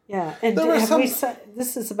 Yeah. And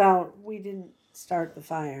this is about We Didn't Start the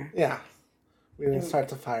Fire. Yeah. We Didn't Start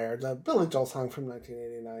the Fire. The Billy Joel song from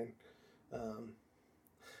 1989.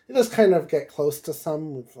 It does kind of get close to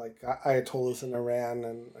some with like Ayatollahs in Iran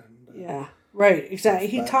and yeah, right, exactly.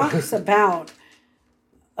 He talks about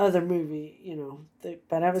other movie,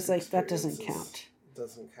 but I was like, that doesn't count.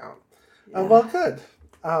 Doesn't count. Yeah. Well, good.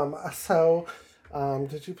 So,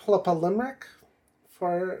 did you pull up a limerick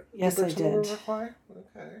for? Yes, I did. River Kwai?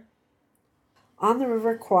 Okay. On the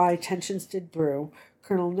River Kwai, tensions did brew.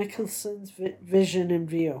 Colonel Nicholson's vision in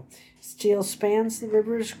view. Steel spans the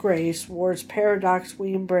river's grace. War's paradox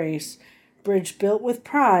we embrace. Bridge built with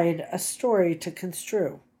pride, a story to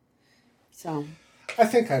construe. So, I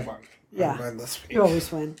think I won. Yeah, I won this week. You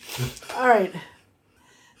always win. All right.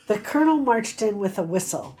 The colonel marched in with a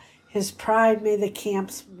whistle. His pride made the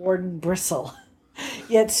camp's warden bristle.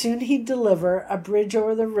 Yet soon he'd deliver a bridge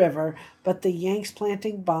over the river, but the Yanks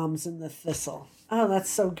planting bombs in the thistle. Oh, that's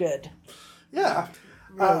so good. Yeah.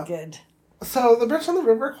 Really good. So The Bridge on the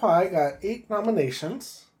River Kwai got 8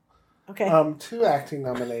 nominations. Okay. 2 acting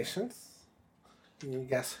nominations. Can you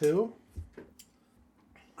guess who?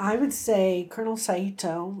 I would say Colonel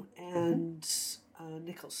Saito and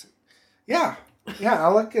Nicholson. Yeah. Yeah,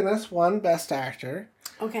 Alec Guiness won Best Actor.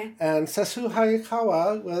 Okay. And Sessue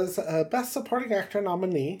Hayakawa was a Best Supporting Actor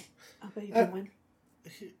nominee. Oh, but he didn't win?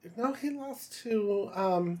 He lost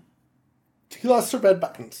to... he lost to Red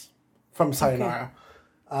Buttons from Sayonara.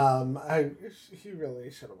 Okay. He really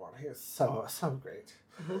should have won. He was so great.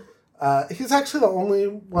 Mm-hmm. He's actually the only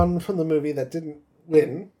one from the movie that didn't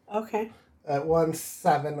win. Okay. Won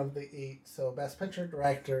 7 of the 8. So Best Picture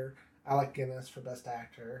Director, Alec Guiness for Best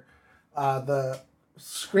Actor. The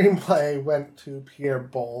screenplay went to Pierre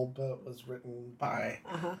Bol, but was written by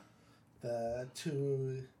the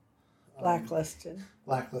 2 blacklisted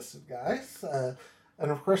guys. And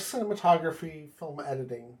of course, cinematography, film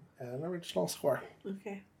editing, and original score.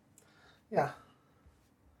 Okay. Yeah.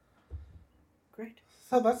 Great.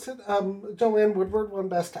 So that's it. Joanne Woodward won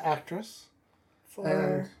Best Actress.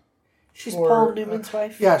 She's Paul Newman's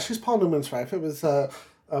wife? Yeah, she's Paul Newman's wife. It was a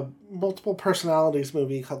multiple personalities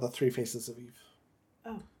movie called The 3 Faces of Eve.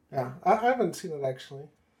 Oh. Yeah, I haven't seen it actually.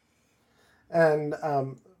 And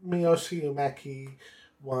Miyoshi Umeki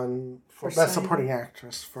won for Best Supporting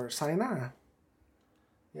Actress for Sayonara.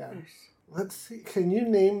 Yeah. Nice. Let's see. Can you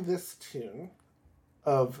name this tune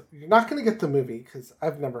of... You're not going to get the movie because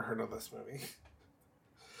I've never heard of this movie.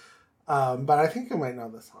 But I think you might know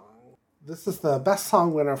the song. This is the Best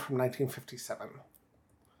Song winner from 1957.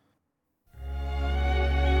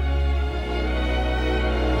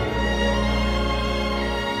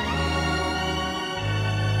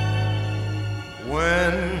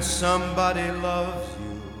 When somebody loves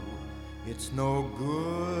you, it's no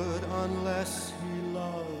good unless he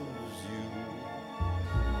loves you.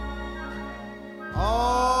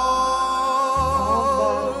 All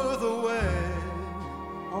the way,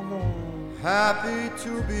 happy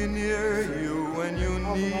to be near you when you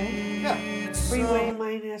need Freeway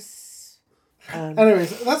minus fun.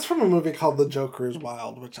 Anyways, that's from a movie called The Joker is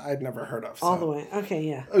Wild, which I'd never heard of. So. All the way. Okay,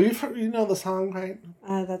 yeah. Oh, you know the song, right?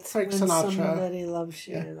 That's Frank When Sinatra. Somebody Loves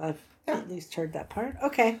You. Yeah. I've at least heard that part.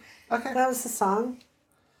 Okay. Okay. That was the song.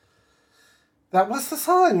 That was the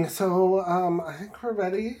song. So I think we're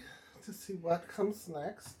ready to see what comes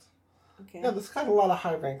next. Okay. Yeah, this got a lot of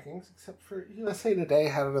high rankings, except for USA Today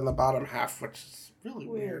had it in the bottom half, which is really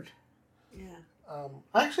weird. Yeah.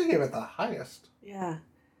 I actually gave it the highest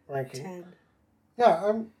ranking. 10.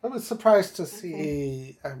 Yeah, I was surprised to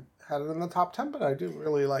see I had it in the top 10, but I do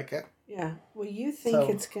really like it. Yeah. Well, you think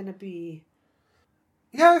it's going to be...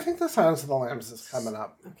 Yeah, I think The Silence of the Lambs is coming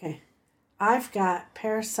up. Okay. I've got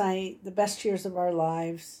Parasite, The Best Years of Our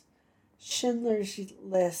Lives, Schindler's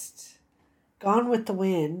List, Gone with the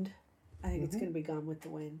Wind. I think it's going to be Gone with the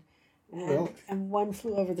Wind. And One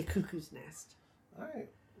Flew Over the Cuckoo's Nest. All right.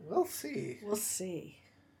 We'll see. We'll see.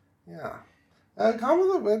 Yeah. Gone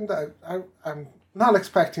with the Wind, I'm not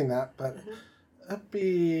expecting that, but it'd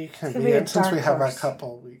be convenient since we have a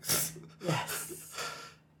couple weeks. Yes.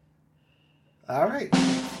 All right.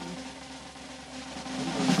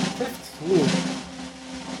 15.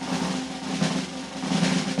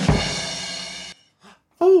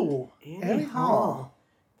 Oh, Annie Hall.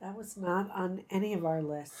 That was not on any of our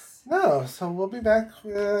lists. No, so we'll be back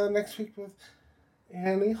next week with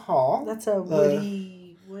Annie Hall. That's a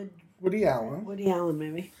Woody Allen. Woody Allen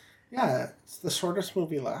movie. Yeah, it's the shortest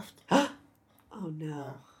movie left. Oh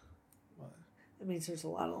no. What? That means there's a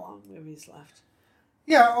lot of long movies left.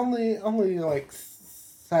 Yeah, only like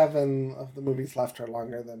 7 of the movies left are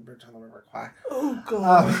longer than Bridge on the River Kwai. Oh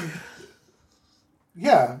god.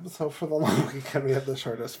 Yeah, so for the long weekend we have the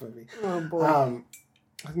shortest movie. Oh boy.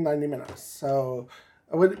 90 minutes. So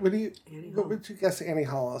what would you guess Annie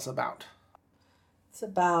Hall is about? It's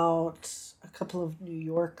about a couple of New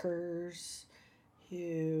Yorkers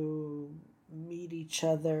who meet each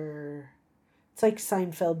other. It's like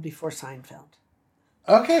Seinfeld before Seinfeld.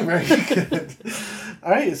 Okay, very good.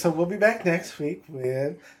 All right, so we'll be back next week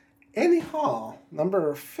with Annie Hall,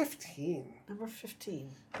 number 15. Number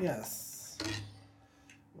 15. Yes.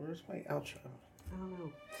 Where's my outro? I don't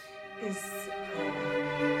know.